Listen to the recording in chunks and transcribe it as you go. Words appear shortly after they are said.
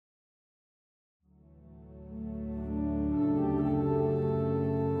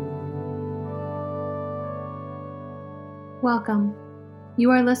Welcome. You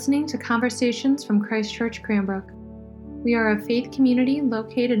are listening to Conversations from Christ Church Cranbrook. We are a faith community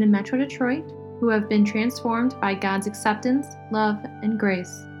located in Metro Detroit who have been transformed by God's acceptance, love, and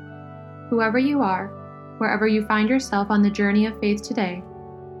grace. Whoever you are, wherever you find yourself on the journey of faith today,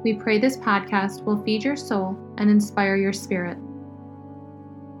 we pray this podcast will feed your soul and inspire your spirit.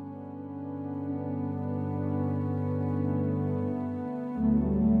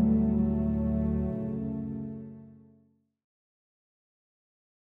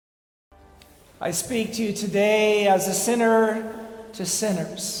 I speak to you today as a sinner to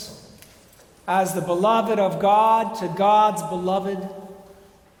sinners, as the beloved of God to God's beloved,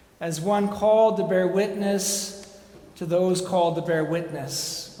 as one called to bear witness to those called to bear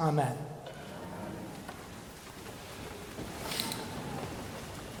witness. Amen.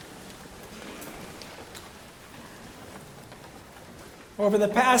 Over the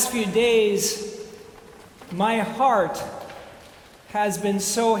past few days, my heart has been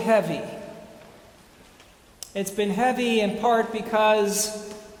so heavy. It's been heavy in part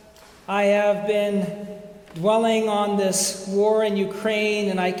because I have been dwelling on this war in Ukraine,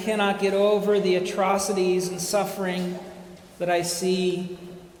 and I cannot get over the atrocities and suffering that I see,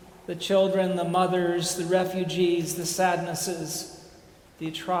 the children, the mothers, the refugees, the sadnesses, the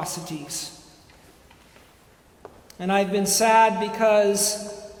atrocities. And I've been sad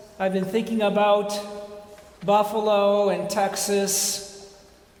because I've been thinking about Buffalo and Texas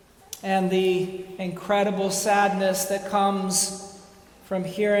and the incredible sadness that comes from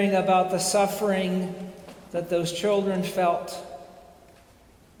hearing about the suffering that those children felt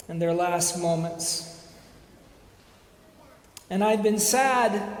in their last moments. And I've been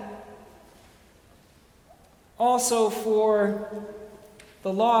sad also for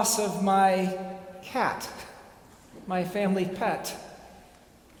the loss of my cat, my family pet.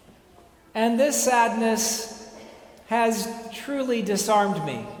 And this sadness has truly disarmed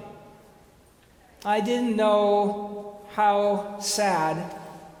me. I didn't know how sad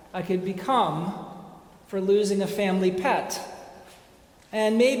I could become for losing a family pet.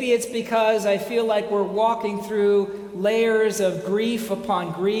 And maybe it's because I feel like we're walking through layers of grief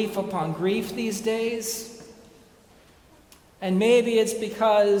upon grief upon grief these days. And maybe it's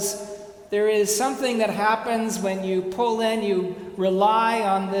because there is something that happens when you pull in, you rely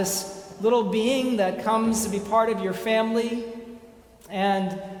on this little being that comes to be part of your family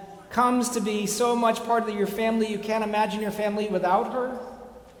and comes to be so much part of your family you can't imagine your family without her.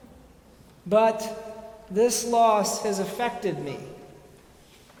 But this loss has affected me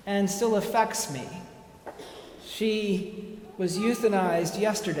and still affects me. She was euthanized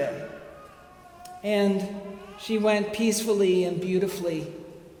yesterday, and she went peacefully and beautifully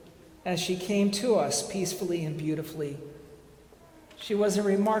as she came to us peacefully and beautifully. She was a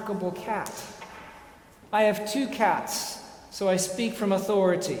remarkable cat. I have 2 cats, so I speak from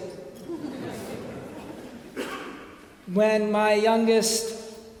authority. When my youngest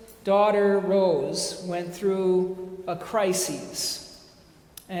daughter, Rose, went through a crisis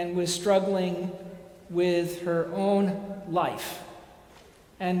and was struggling with her own life,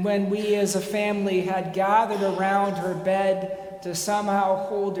 and when we as a family had gathered around her bed to somehow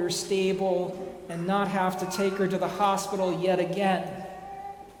hold her stable and not have to take her to the hospital yet again,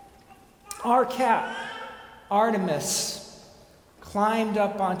 our cat, Artemis, climbed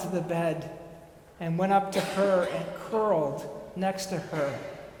up onto the bed and went up to her and curled next to her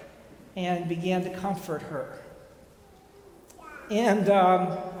and began to comfort her. And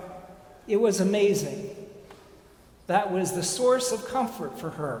it was amazing. That was the source of comfort for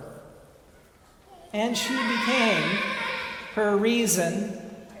her. And she became her reason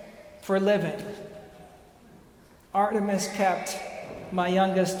for living. Artemis kept my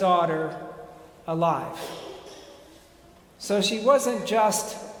youngest daughter alive. So she wasn't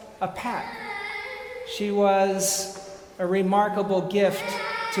just a pet. She was a remarkable gift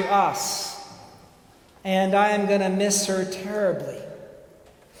to us. And I am going to miss her terribly.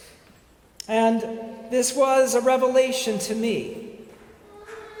 And this was a revelation to me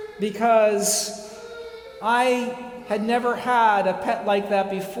because I had never had a pet like that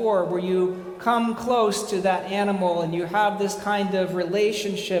before, where you come close to that animal and you have this kind of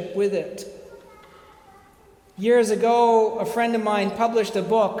relationship with it. Years ago, a friend of mine published a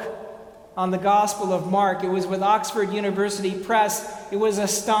book on the Gospel of Mark. It was with Oxford University Press. It was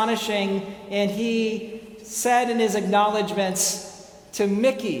astonishing, and he said in his acknowledgments to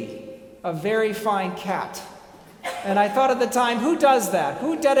Mickey, a very fine cat. And I thought at the time, who does that?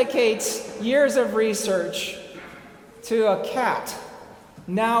 Who dedicates years of research to a cat?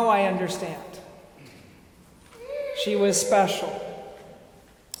 Now I understand. She was special.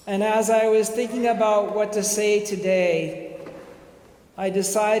 And as I was thinking about what to say today, I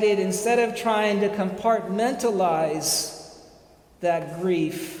decided, instead of trying to compartmentalize that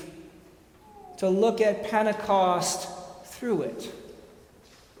grief, to look at Pentecost through it.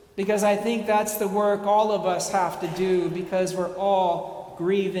 Because I think that's the work all of us have to do, because we're all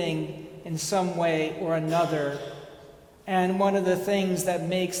grieving in some way or another. And one of the things that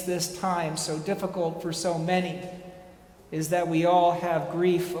makes this time so difficult for so many is that we all have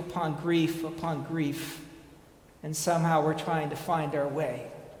grief upon grief upon grief, and somehow we're trying to find our way.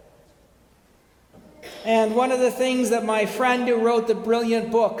 And one of the things that my friend who wrote the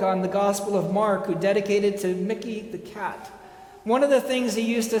brilliant book on the Gospel of Mark, who dedicated to Mickey the cat, one of the things he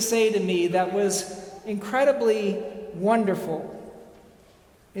used to say to me that was incredibly wonderful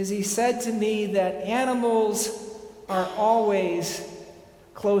is he said to me that animals are always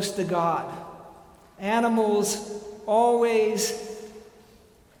close to God. Animals always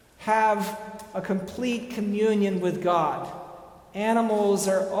have a complete communion with God. Animals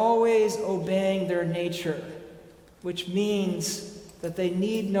are always obeying their nature, which means that they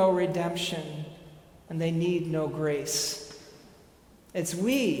need no redemption and they need no grace. It's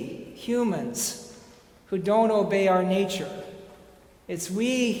we, humans, who don't obey our nature. It's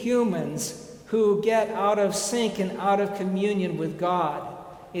we, humans, who get out of sync and out of communion with God.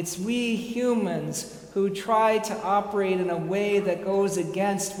 It's we, humans, who try to operate in a way that goes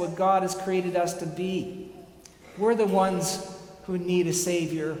against what God has created us to be. We're the ones who need a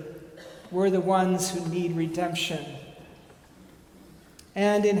Savior. We're the ones who need redemption.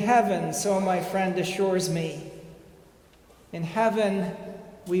 And in heaven, so my friend assures me, in heaven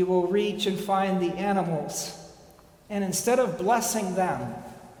we will reach and find the animals, and instead of blessing them,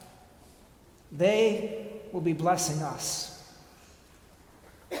 they will be blessing us.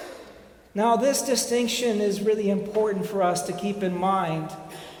 Now, this distinction is really important for us to keep in mind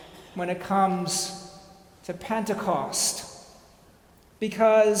when it comes to Pentecost,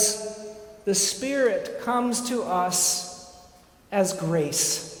 because the Spirit comes to us as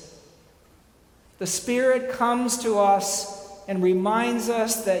grace. The Spirit comes to us and reminds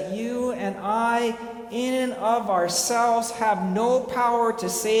us that you and I, in and of ourselves, have no power to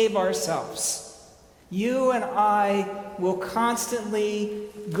save ourselves. You and I will constantly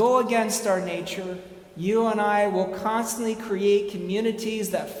go against our nature. You and I will constantly create communities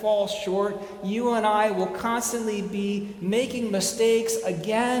that fall short. You and I will constantly be making mistakes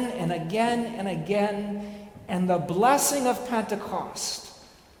again and again and again. And the blessing of Pentecost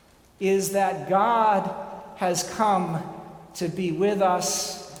is that God has come to be with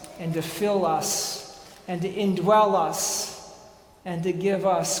us and to fill us and to indwell us and to give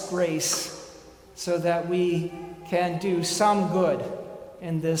us grace so that we can do some good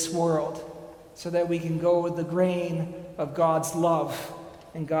in this world, so that we can go with the grain of God's love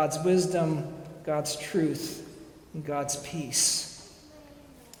and God's wisdom, God's truth, and God's peace.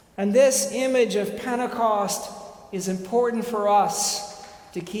 And this image of Pentecost is important for us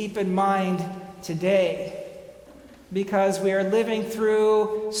to keep in mind today, because we are living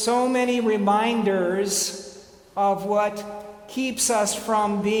through so many reminders of what keeps us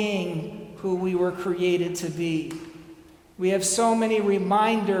from being who we were created to be. We have so many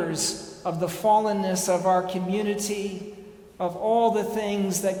reminders of the fallenness of our community, of all the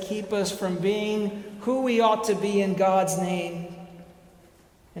things that keep us from being who we ought to be in God's name.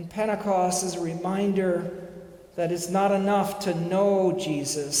 And Pentecost is a reminder that it's not enough to know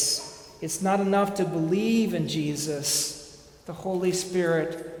Jesus. It's not enough to believe in Jesus. The Holy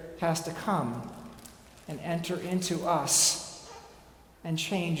Spirit has to come and enter into us and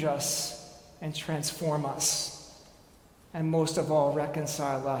change us and transform us, and most of all,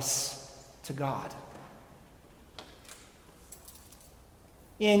 reconcile us to God.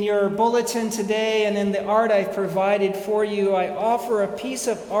 In your bulletin today and in the art I've provided for you, I offer a piece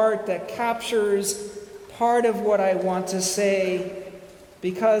of art that captures part of what I want to say,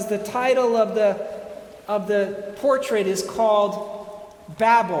 because the title of the portrait is called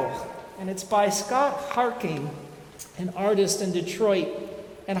Babel, and it's by Scott Harking, an artist in Detroit.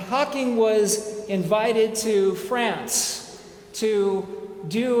 And Hawking was invited to France to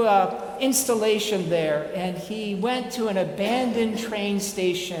do an installation there, and he went to an abandoned train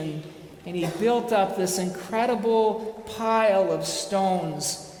station, and he built up this incredible pile of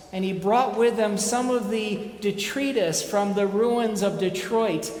stones. And he brought with him some of the detritus from the ruins of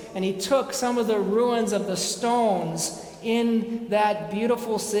Detroit. And he took some of the ruins of the stones in that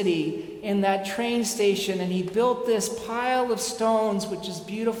beautiful city, in that train station, and he built this pile of stones, which is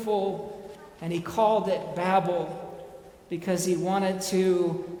beautiful, and he called it Babel, because he wanted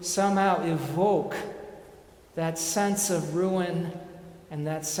to somehow evoke that sense of ruin and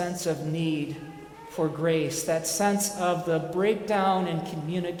that sense of need for grace, that sense of the breakdown in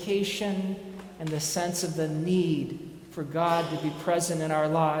communication and the sense of the need for God to be present in our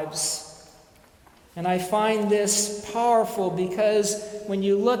lives. And I find this powerful because when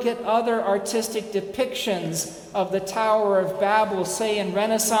you look at other artistic depictions of the Tower of Babel, say in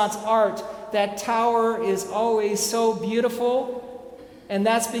Renaissance art, that tower is always so beautiful. And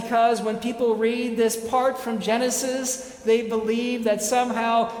that's because when people read this part from Genesis, they believe that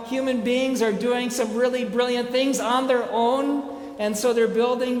somehow human beings are doing some really brilliant things on their own. And so they're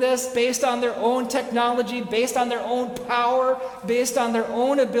building this based on their own technology, based on their own power, based on their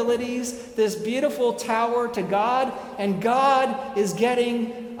own abilities, this beautiful tower to God. And God is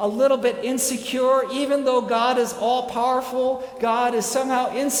getting a little bit insecure. Even though God is all-powerful, God is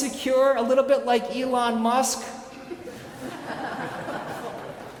somehow insecure, a little bit like Elon Musk.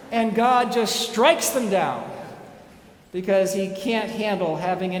 And God just strikes them down because he can't handle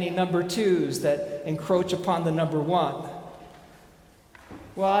having any number twos that encroach upon the number one.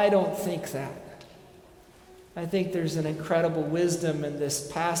 Well, I don't think that. I think there's an incredible wisdom in this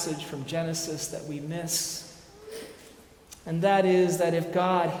passage from Genesis that we miss. And that is that if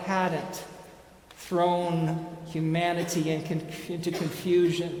God hadn't thrown humanity into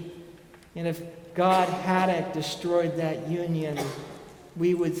confusion, and if God hadn't destroyed that union,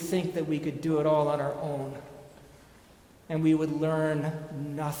 we would think that we could do it all on our own. And we would learn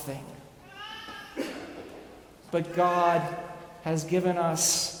nothing. But God has given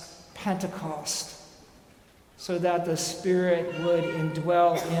us Pentecost so that the Spirit would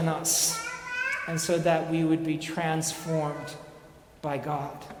indwell in us and so that we would be transformed by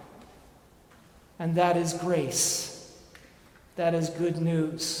God. And that is grace. That is good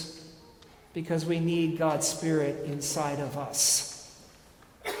news because we need God's Spirit inside of us.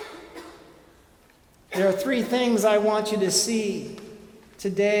 There are three things I want you to see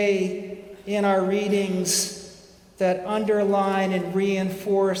today in our readings that underline and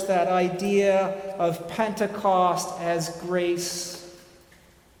reinforce that idea of Pentecost as grace.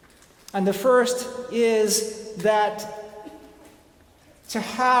 And the first is that to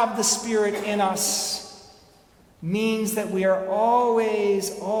have the Spirit in us means that we are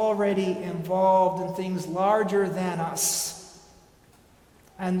always already involved in things larger than us.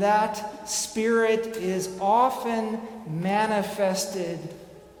 And that Spirit is often manifested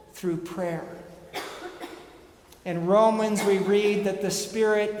through prayer. In Romans, we read that the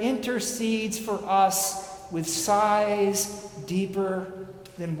Spirit intercedes for us with sighs deeper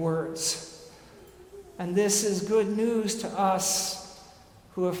than words. And this is good news to us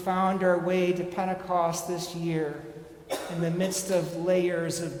who have found our way to Pentecost this year in the midst of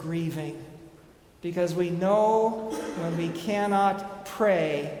layers of grieving. Because we know when we cannot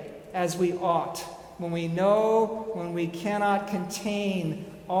pray as we ought, when we know when we cannot contain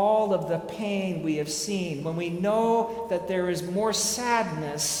all of the pain we have seen, when we know that there is more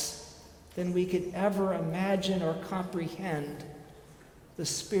sadness than we could ever imagine or comprehend, the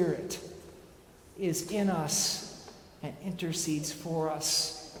Spirit is in us and intercedes for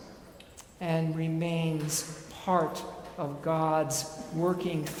us and remains part of God's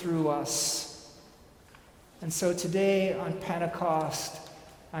working through us. And so today on Pentecost,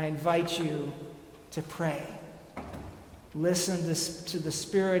 I invite you to pray. Listen to the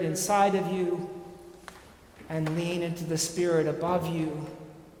Spirit inside of you and lean into the Spirit above you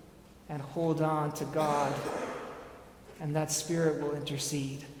and hold on to God. And that Spirit will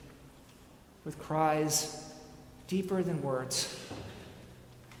intercede with cries deeper than words.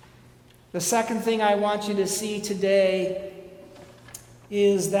 The second thing I want you to see today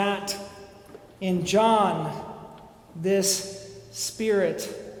is that in John, this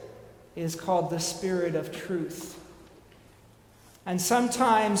Spirit is called the Spirit of truth. And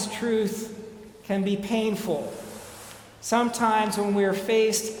sometimes truth can be painful. Sometimes when we're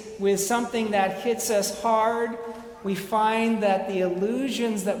faced with something that hits us hard, we find that the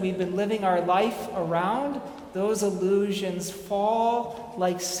illusions that we've been living our life around, those illusions fall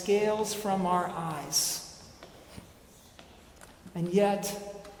like scales from our eyes. And yet,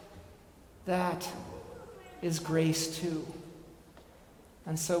 that is grace too.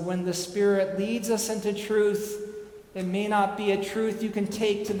 And so when the Spirit leads us into truth, it may not be a truth you can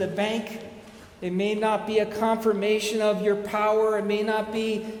take to the bank. It may not be a confirmation of your power. It may not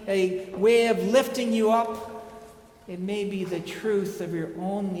be a way of lifting you up. It may be the truth of your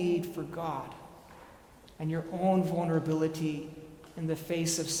own need for God and your own vulnerability in the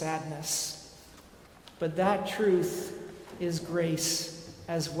face of sadness. But that truth is grace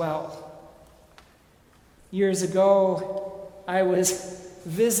as well. Years ago, I was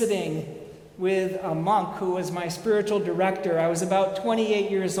visiting with a monk who was my spiritual director. I was about 28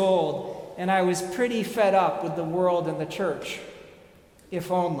 years old, and I was pretty fed up with the world and the church,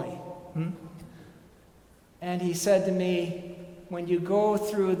 if only. And he said to me, when you go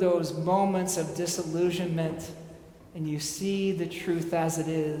through those moments of disillusionment and you see the truth as it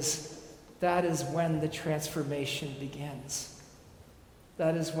is, that is when the transformation begins.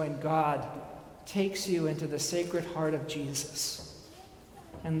 That is when God takes you into the Sacred Heart of Jesus.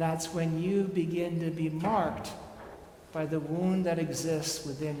 And that's when you begin to be marked by the wound that exists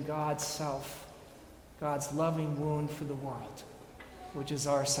within God's self, God's loving wound for the world, which is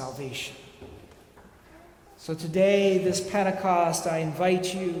our salvation. So today, this Pentecost, I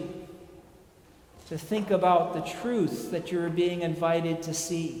invite you to think about the truth that you're being invited to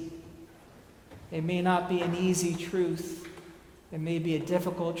see. It may not be an easy truth. It may be a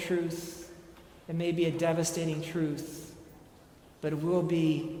difficult truth. It may be a devastating truth. But it will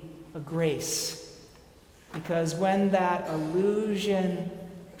be a grace. Because when that illusion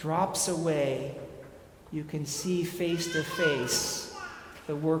drops away, you can see face to face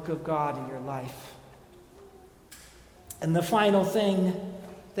the work of God in your life. And the final thing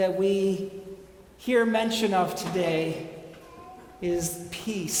that we hear mention of today is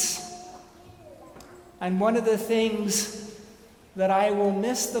peace. And one of the things that I will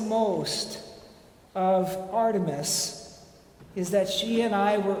miss the most of Artemis is that she and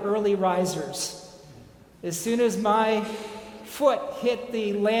I were early risers. As soon as my foot hit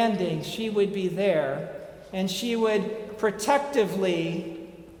the landing, she would be there, and she would protectively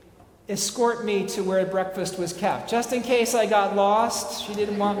escort me to where breakfast was kept. Just in case I got lost, she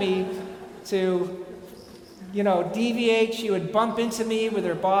didn't want me to, deviate. She would bump into me with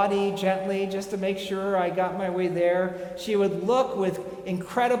her body gently just to make sure I got my way there. She would look with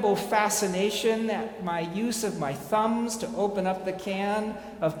incredible fascination at my use of my thumbs to open up the can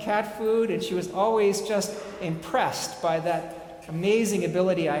of cat food, and she was always just impressed by that amazing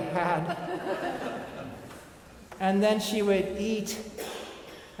ability I had. And then she would eat,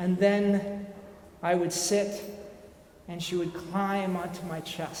 and then I would sit, and she would climb onto my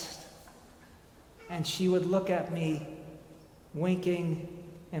chest. And she would look at me, winking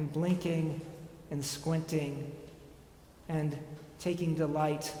and blinking and squinting and taking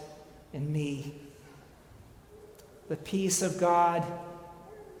delight in me. The peace of God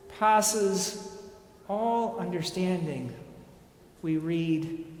passes all understanding, we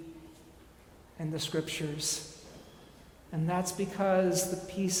read in the scriptures. And that's because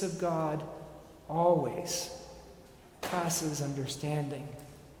the peace of God always passes understanding.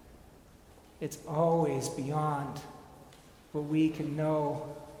 It's always beyond what we can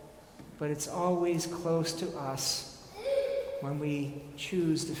know, but it's always close to us when we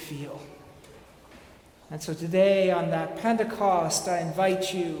choose to feel. And so today, on that Pentecost, I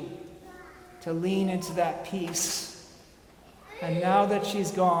invite you to lean into that peace. And now that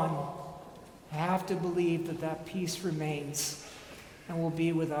she's gone, I have to believe that that peace remains and will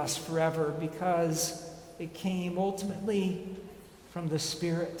be with us forever, because it came ultimately from the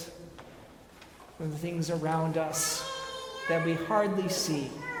Spirit, from the things around us that we hardly see.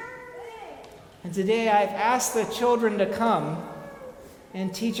 And today I've asked the children to come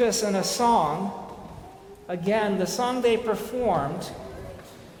and teach us in a song, again, the song they performed.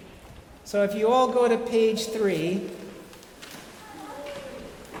 So if you all go to page 3,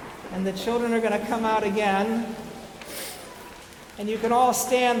 and the children are going to come out again. And you can all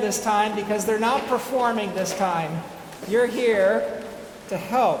stand this time because they're not performing this time. You're here to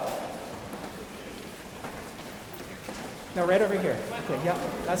help. No, right over here. Okay, yep,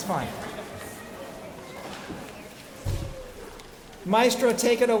 that's fine. Maestro,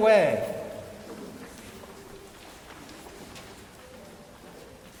 take it away.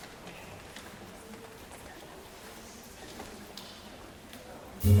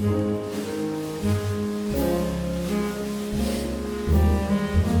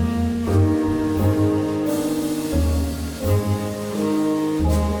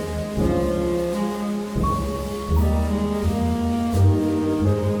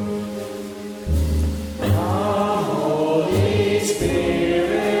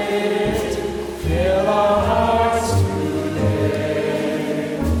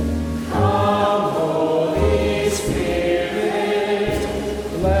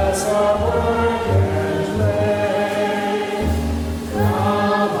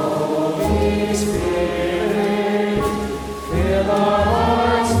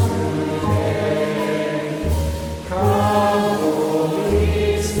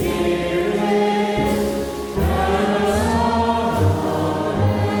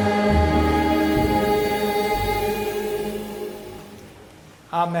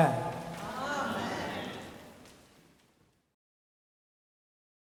 Amen.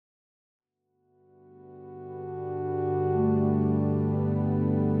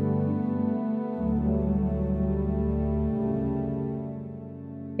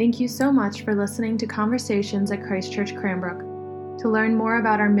 Thank you so much for listening to Conversations at Christ Church Cranbrook. To learn more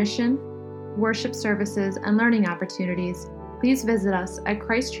about our mission, worship services, and learning opportunities, please visit us at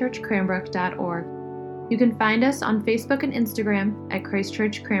christchurchcranbrook.org. You can find us on Facebook and Instagram at Christ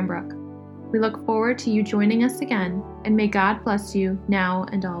Church Cranbrook. We look forward to you joining us again, and may God bless you now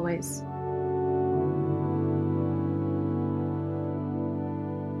and always.